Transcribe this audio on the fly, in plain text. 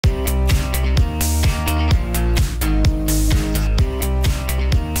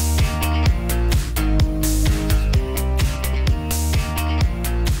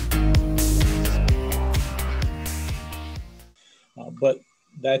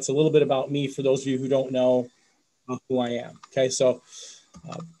that's a little bit about me for those of you who don't know who I am. Okay, so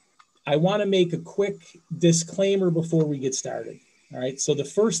I want to make a quick disclaimer before we get started. All right, so the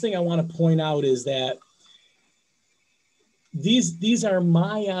first thing I want to point out is that these are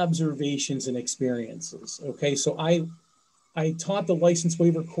my observations and experiences. Okay, so I taught the license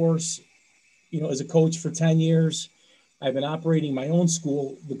waiver course, as a coach for 10 years. I've been operating my own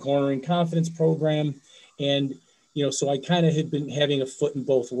school, the Cornering Confidence Program. And, so I kind of had been having a foot in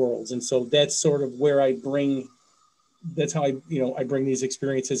both worlds. And so that's sort of where that's how I bring these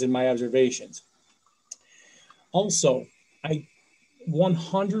experiences and my observations. Also, I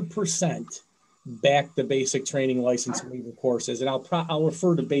 100% back the basic training license waiver courses. And I'll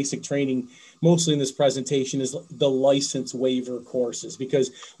refer to basic training mostly in this presentation as the license waiver courses, because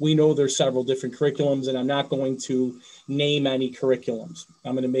we know there's several different curriculums, and I'm not going to name any curriculums.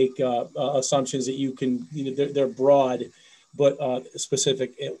 I'm going to make assumptions that you can, they're broad, but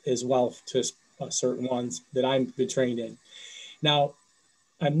specific as well to certain ones that I've been trained in. Now,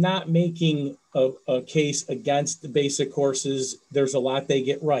 I'm not making a case against the basic courses. There's a lot they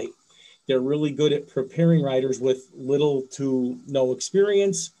get right. They're really good at preparing writers with little to no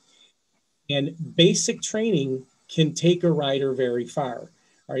experience. And basic training can take a writer very far.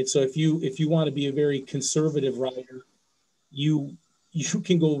 All right. So if you want to be a very conservative writer, you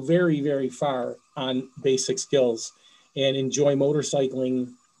can go very, very far on basic skills and enjoy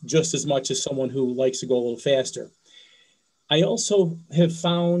motorcycling just as much as someone who likes to go a little faster. I also have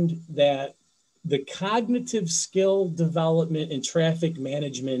found that the cognitive skill development and traffic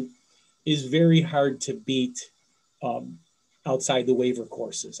management is very hard to beat outside the waiver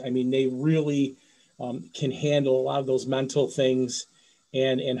courses. I mean, they really can handle a lot of those mental things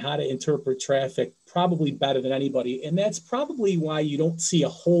and how to interpret traffic probably better than anybody. And that's probably why you don't see a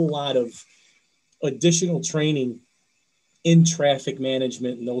whole lot of additional training in traffic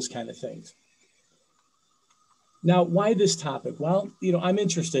management and those kind of things. Now, why this topic? Well, I'm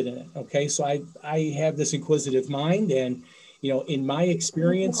interested in it. Okay, so I have this inquisitive mind, and in my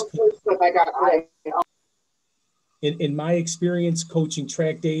experience, in my experience coaching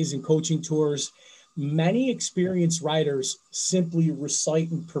track days and coaching tours, many experienced writers simply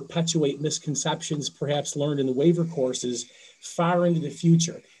recite and perpetuate misconceptions perhaps learned in the waiver courses far into the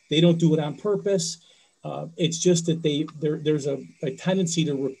future. They don't do it on purpose. It's just that there's a tendency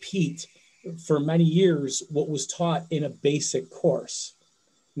to repeat for many years what was taught in a basic course.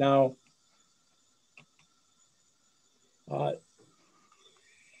 Now,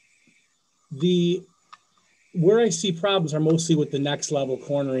 where I see problems are mostly with the next level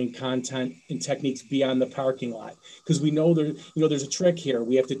cornering content and techniques beyond the parking lot, because we know there's a trick here.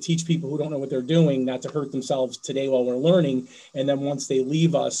 We have to teach people who don't know what they're doing not to hurt themselves today while we're learning, and then once they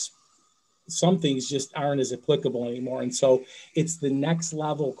leave us, some things just aren't as applicable anymore. And so it's the next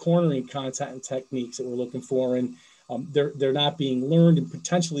level cornering content and techniques that we're looking for, and they're not being learned and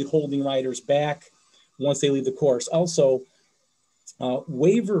potentially holding writers back once they leave the course. Also,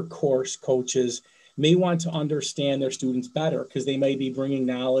 waiver course coaches may want to understand their students better because they may be bringing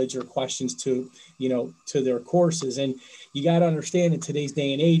knowledge or questions to their courses. And you got to understand, in today's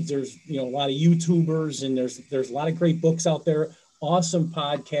day and age, there's a lot of YouTubers, and there's a lot of great books out there, awesome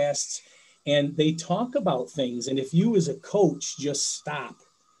podcasts, and they talk about things. And if you as a coach just stop,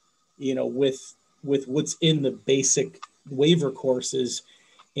 with what's in the basic waiver courses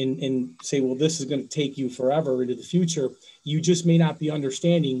and say, well, this is going to take you forever into the future, you just may not be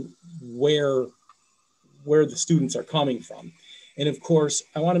understanding where the students are coming from. And of course,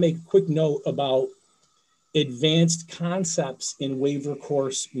 I want to make a quick note about advanced concepts in waiver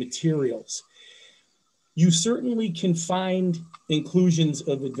course materials. You certainly can find inclusions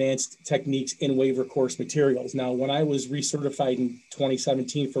of advanced techniques in waiver course materials. Now, when I was recertified in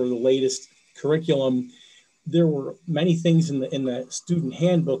 2017 for the latest curriculum, there were many things in the student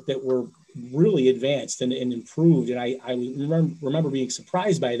handbook that were really advanced and improved. And I remember being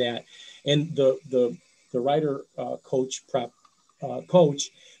surprised by that. And the writer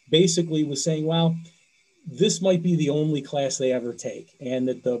coach basically was saying, well, this might be the only class they ever take, and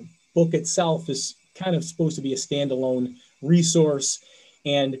that the book itself is kind of supposed to be a standalone resource.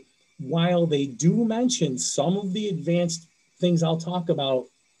 And while they do mention some of the advanced things I'll talk about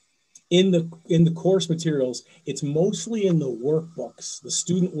in the course materials, it's mostly in the workbooks, the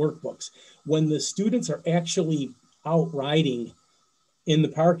student workbooks. When the students are actually out riding in the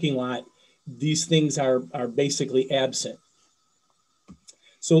parking lot, these things are basically absent.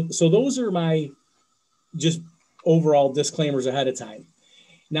 So those are my just overall disclaimers ahead of time.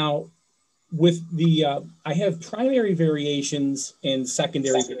 Now, with the I have primary variations and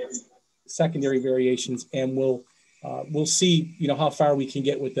secondary variations, and we'll we'll see, how far we can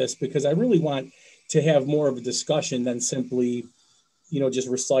get with this, because I really want to have more of a discussion than simply, just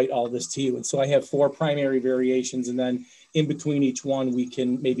recite all this to you. And so I have 4 primary variations, and then in between each one, we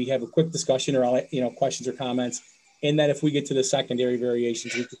can maybe have a quick discussion or, questions or comments. And then if we get to the secondary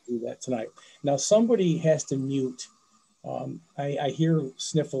variations, we can do that tonight. Now, somebody has to mute. I hear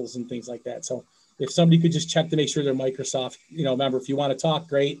sniffles and things like that. So if somebody could just check to make sure they're Microsoft, remember, if you want to talk,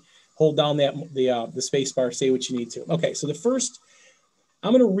 great. Hold down the space bar, say what you need to. Okay, so the first,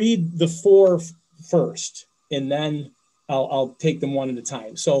 I'm going to read the 4 first, and then I'll take them one at a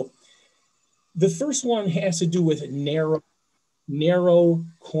time. So the first one has to do with narrow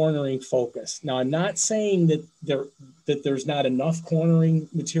cornering focus. Now, I'm not saying that there's not enough cornering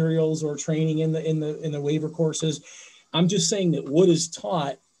materials or training in the waiver courses. I'm just saying that what is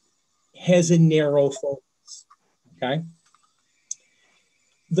taught has a narrow focus. Okay.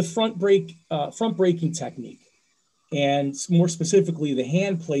 The front braking technique, and more specifically, the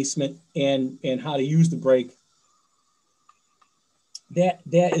hand placement and how to use the brake. That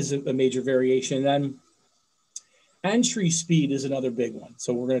is a major variation. And then entry speed is another big one.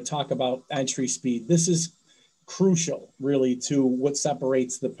 So we're going to talk about entry speed. This is crucial, really, to what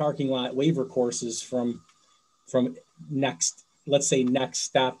separates the parking lot waiver courses from next, let's say, next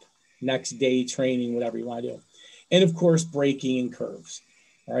step, next day training, whatever you want to do. And of course, braking and curves.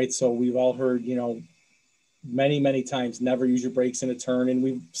 All right. So we've all heard, many, many times, never use your brakes in a turn. And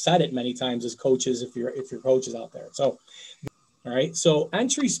we've said it many times as coaches, if you're coaches out there. So, all right. So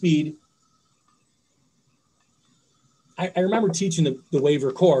entry speed, I remember teaching the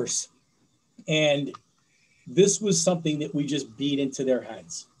waiver course, and this was something that we just beat into their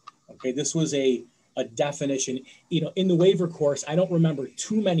heads. Okay. This was a definition, in the waiver course. I don't remember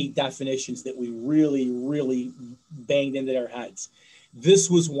too many definitions that we really, really banged into their heads. This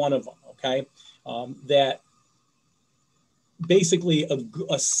was one of them. Okay. That basically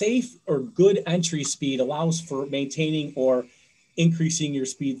a safe or good entry speed allows for maintaining or increasing your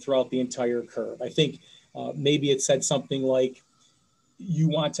speed throughout the entire curve. I think maybe it said something like, you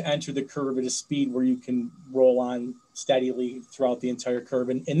want to enter the curve at a speed where you can roll on steadily throughout the entire curve.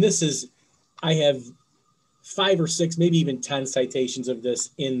 And this is, I have 5 or 6, maybe even 10 citations of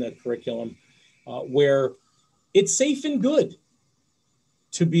this in the curriculum, where it's safe and good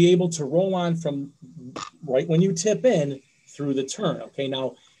to be able to roll on from right when you tip in through the turn. Okay.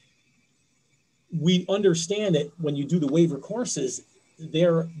 Now, we understand that when you do the waiver courses,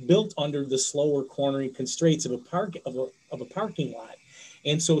 they're built under the slower cornering constraints of a parking lot.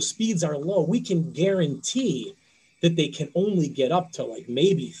 And so speeds are low. We can guarantee that they can only get up to like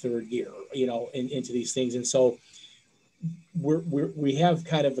maybe third gear, into these things. And so we have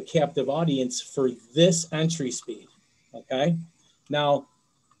kind of a captive audience for this entry speed. Okay. Now,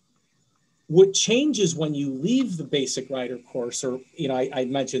 what changes when you leave the basic rider course, or, I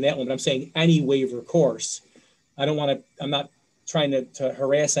mentioned that one, but I'm saying any waiver course. I'm not trying to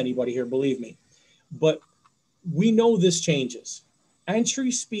harass anybody here, believe me. But we know this changes. Entry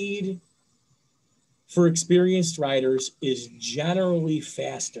speed for experienced riders is generally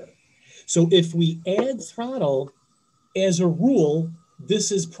faster. So if we add throttle, as a rule,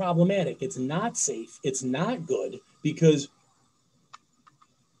 this is problematic. It's not safe. It's not good, because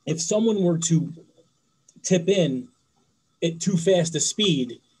if someone were to tip in at too fast a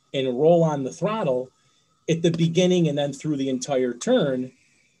speed and roll on the throttle at the beginning and then through the entire turn,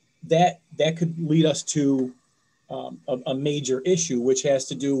 that could lead us to a major issue, which has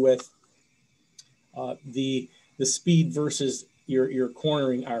to do with the speed versus your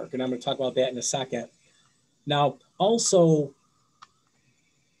cornering arc. And I'm going to talk about that in a second. Now, also,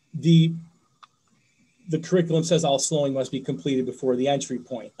 the curriculum says all slowing must be completed before the entry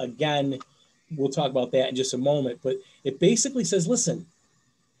point. Again, we'll talk about that in just a moment, but it basically says, listen,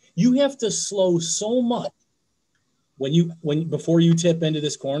 you have to slow so much before you tip into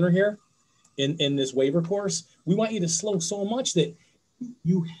this corner here in this waiver course. We want you to slow so much that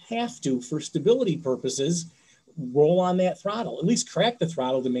you have to, for stability purposes, roll on that throttle, at least crack the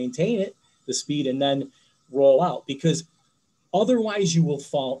throttle to maintain the speed, and then roll out, because otherwise you will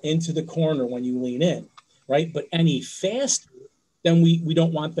fall into the corner when you lean in, right? But any faster, then we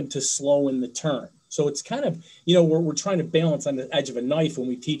don't want them to slow in the turn. So it's kind of, we're trying to balance on the edge of a knife when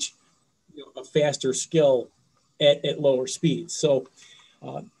we teach a faster skill at lower speeds. So,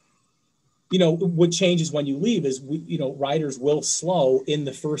 what changes when you leave is, riders will slow in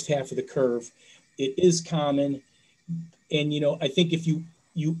the first half of the curve. It is common. And, I think if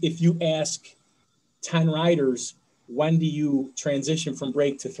you ask 10 riders, when do you transition from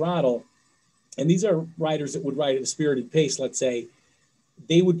brake to throttle? And these are riders that would ride at a spirited pace, let's say,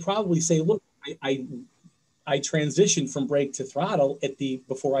 they would probably say, look, I I transition from brake to throttle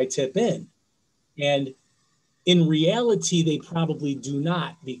before I tip in. And in reality, they probably do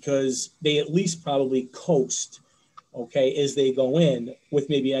not, because they at least probably coast, okay, as they go in with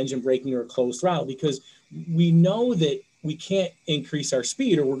maybe engine braking or a closed throttle, because we know that we can't increase our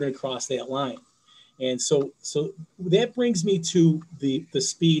speed or we're going to cross that line. And so that brings me to the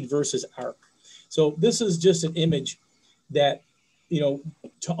speed versus arc. So this is just an image that,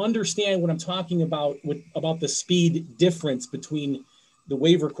 to understand what I'm talking about about the speed difference between the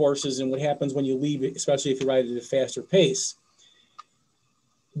waiver courses and what happens when you leave it, especially if you ride at a faster pace.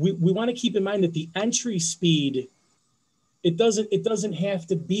 We want to keep in mind that the entry speed, it doesn't have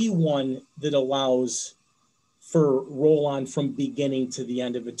to be one that allows for roll on from beginning to the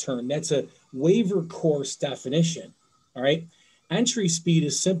end of a turn. That's a waiver course definition. All right. Entry speed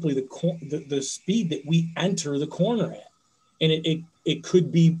is simply the speed that we enter the corner at. And it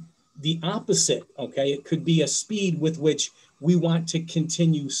could be the opposite. Okay. It could be a speed with which we want to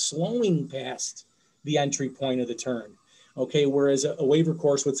continue slowing past the entry point of the turn. Okay. Whereas a waiver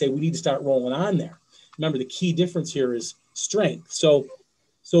course would say we need to start rolling on there. Remember, the key difference here is strength. So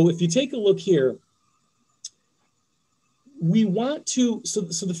if you take a look here, we want to, so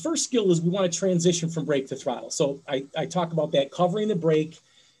the first skill is we want to transition from brake to throttle. So I talk about that, covering the brake,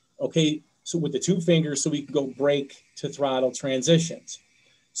 okay, so with the two fingers, so we can go brake to throttle transitions.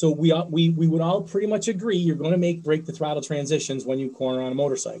 So we would all pretty much agree you're going to make brake to throttle transitions when you corner on a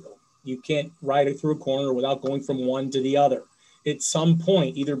motorcycle. You can't ride it through a corner without going from one to the other. At some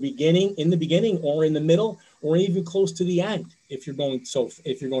point, either in the beginning or in the middle, or even close to the end, if you're going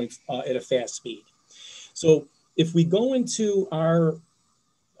at a fast speed. So if we go into our,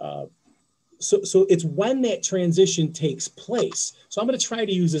 so it's when that transition takes place. So I'm going to try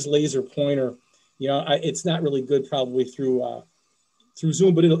to use this laser pointer. It's not really good probably through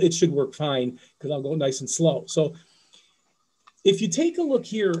Zoom, but it should work fine because I'll go nice and slow. So if you take a look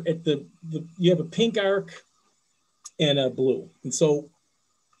here at you have a pink arc and a blue. And so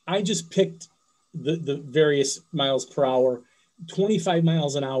I just picked the various miles per hour, 25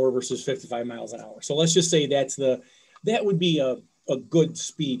 miles an hour versus 55 miles an hour. So let's just say that would be a good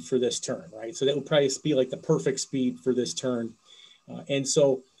speed for this turn, right? So that would probably be like the perfect speed for this turn. And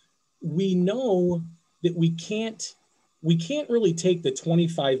so we know that we can't really take the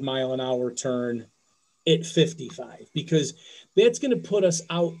 25 mile an hour turn at 55, because that's going to put us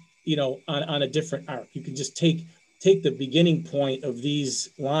out, on a different arc. You can just take the beginning point of these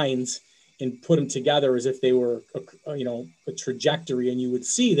lines and put them together as if they were, a trajectory. And you would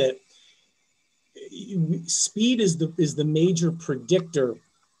see that speed is the major predictor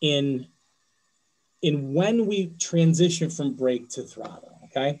in when we transition from brake to throttle.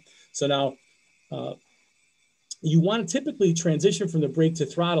 Okay. So now, you want to typically transition from the brake to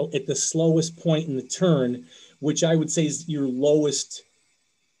throttle at the slowest point in the turn, which I would say is your lowest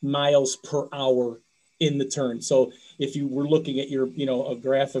miles per hour in the turn. So if you were looking at your, a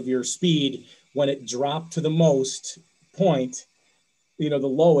graph of your speed, when it dropped to the most point, the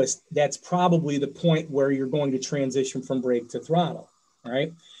lowest, that's probably the point where you're going to transition from brake to throttle. All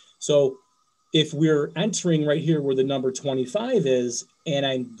right. So if we're entering right here where the number 25 is, and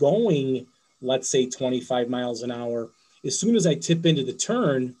I'm going, let's say 25 miles an hour, as soon as I tip into the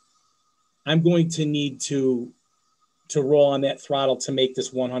turn, I'm going to need to roll on that throttle to make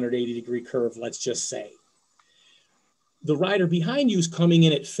this 180-degree curve, let's just say. The rider behind you is coming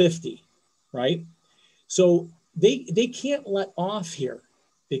in at 50, right? So they can't let off here.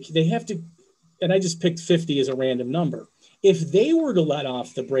 They have to, and I just picked 50 as a random number. If they were to let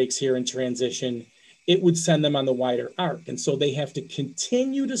off the brakes here in transition, it would send them on the wider arc. And so they have to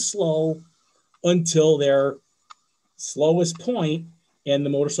continue to slow until their slowest point and the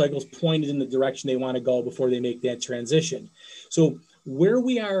motorcycle's pointed in the direction they want to go before they make that transition. So where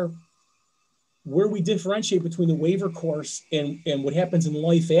we differentiate between the waiver course and what happens in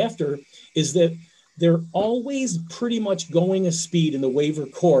life after is that they're always pretty much going a speed in the waiver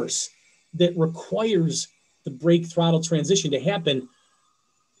course that requires the brake throttle transition to happen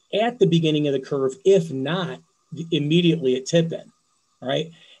at the beginning of the curve, if not immediately at tip in. All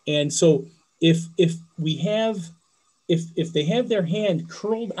right. And so if they have their hand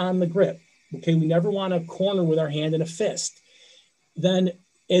curled on the grip, okay, we never want to corner with our hand in a fist. Then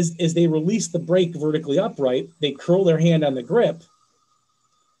as they release the brake vertically upright, they curl their hand on the grip,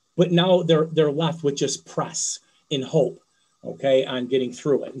 but now they're left with just press and hope, okay, on getting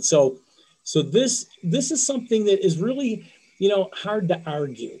through it. And so this is something that is really, hard to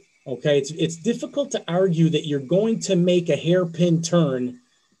argue. Okay, it's difficult to argue that you're going to make a hairpin turn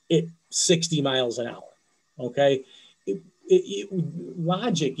at 60 miles an hour. Okay,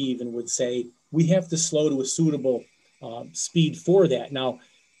 logic even would say we have to slow to a suitable speed for that. Now,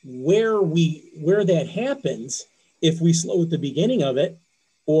 where that happens, if we slow at the beginning of it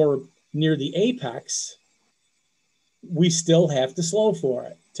or near the apex, we still have to slow for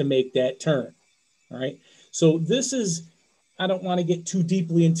it to make that turn. All right. So this is, I don't want to get too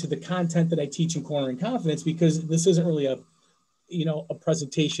deeply into the content that I teach in cornering confidence, because this isn't really a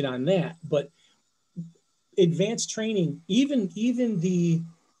presentation on that. But advanced training, even the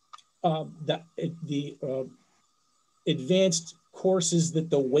advanced courses that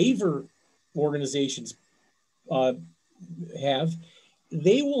the waiver organizations have,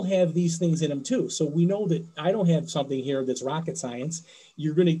 they will have these things in them too. So we know that I don't have something here that's rocket science.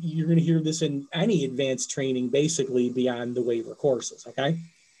 You're gonna hear this in any advanced training, basically beyond the waiver courses. Okay.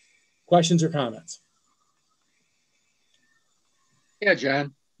 Questions or comments? Yeah,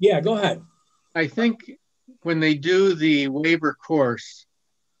 John. Yeah, go ahead. I think when they do the waiver course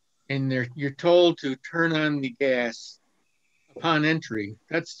and you're told to turn on the gas upon entry,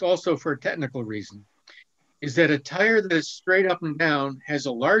 that's also for a technical reason, is that a tire that is straight up and down has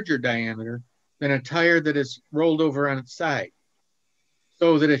a larger diameter than a tire that is rolled over on its side.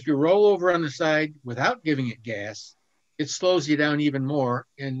 So that if you roll over on the side without giving it gas, it slows you down even more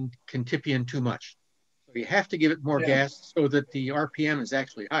and can tip you in too much. So you have to give it more gas so that the RPM is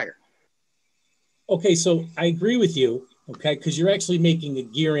actually higher. Okay, so I agree with you, okay, because you're actually making a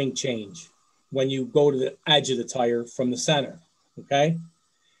gearing change when you go to the edge of the tire from the center, okay?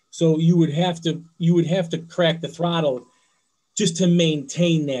 So you would have to crack the throttle just to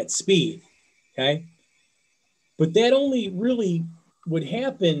maintain that speed, okay? But that only really would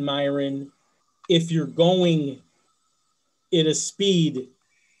happen, Myron, if you're going at a speed,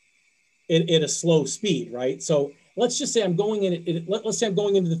 at a slow speed, right? So let's just say I'm going in, let's say I'm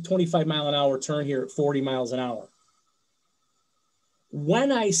going into the 25 mile an hour turn here at 40 miles an hour.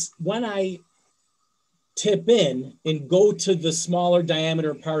 When I tip in and go to the smaller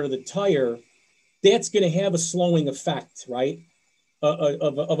diameter part of the tire, that's going to have a slowing effect, right?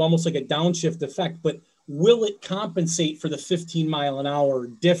 Of almost like a downshift effect. But will it compensate for the 15 mile an hour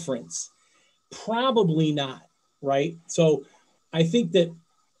difference? Probably not, right? So I think that,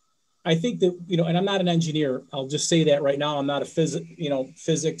 and I'm not an engineer. I'll just say that right now. I'm not a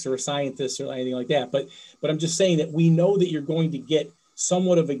physics or a scientist or anything like that. But I'm just saying that we know that you're going to get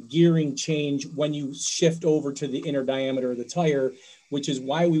somewhat of a gearing change when you shift over to the inner diameter of the tire, which is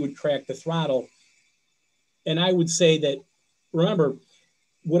why we would crack the throttle. And I would say that, remember,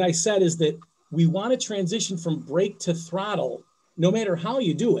 what I said is that we want to transition from brake to throttle, no matter how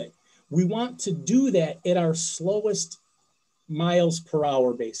you do it. We want to do that at our slowest miles per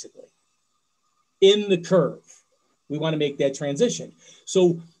hour, basically, in the curve. We want to make that transition.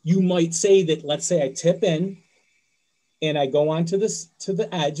 So you might say that, let's say I tip in and I go onto this to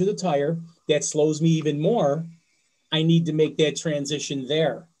the edge of the tire, that slows me even more. I need to make that transition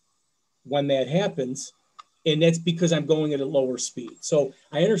there when that happens. And that's because I'm going at a lower speed. So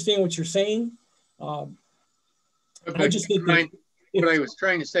I understand what you're saying. I just think that what I was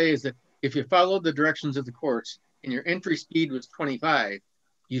trying to say is that if you follow the directions of the course and your entry speed was 25,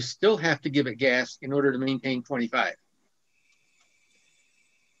 you still have to give it gas in order to maintain 25.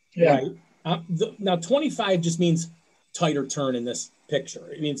 Yeah. Right. Now, 25 just means tighter turn in this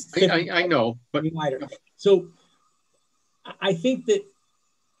picture. It means 50, I know, but wider. So I think that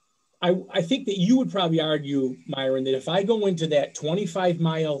you would probably argue, Myron, that if I go into that 25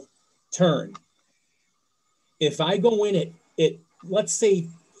 mile turn, if I go in at let's say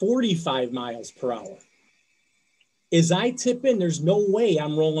 45 miles per hour, as I tip in, there's no way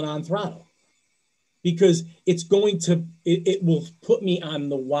I'm rolling on throttle, because it will put me on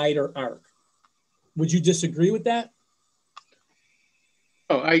the wider arc. Would you disagree with that?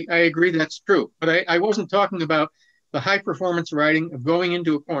 Oh, I agree that's true. But I wasn't talking about the high performance riding of going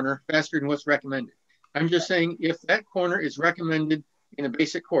into a corner faster than what's recommended. I'm just saying if that corner is recommended in a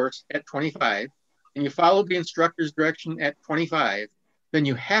basic course at 25 and you follow the instructor's direction at 25, then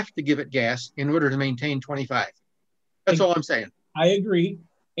you have to give it gas in order to maintain 25. That's all I'm saying. I agree.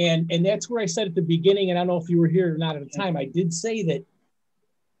 And that's where I said at the beginning, and I don't know if you were here or not at the time, I did say that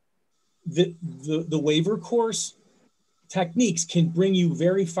the waiver course techniques can bring you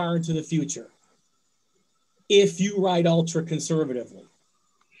very far into the future if you ride ultra conservatively,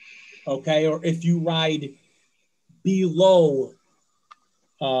 okay? Or if you ride below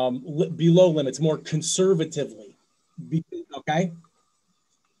limits more conservatively, okay?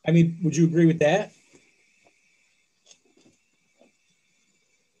 I mean, would you agree with that?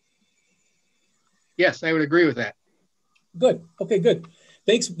 Yes, I would agree with that. Good. Okay, good.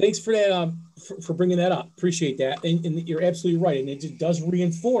 Thanks for that, for bringing that up. Appreciate that. And you're absolutely right. And it just does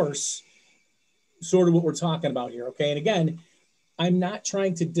reinforce sort of what we're talking about here. Okay. And again, I'm not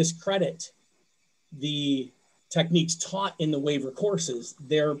trying to discredit the techniques taught in the waiver courses.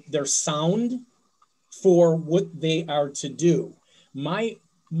 They're sound for what they are to do. My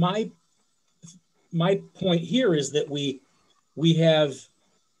point here is that we have,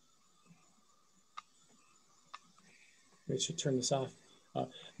 I should turn this off.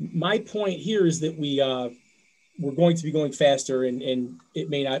 My point here is that we're going to be going faster, and it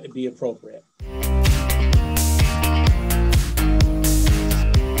may not be appropriate.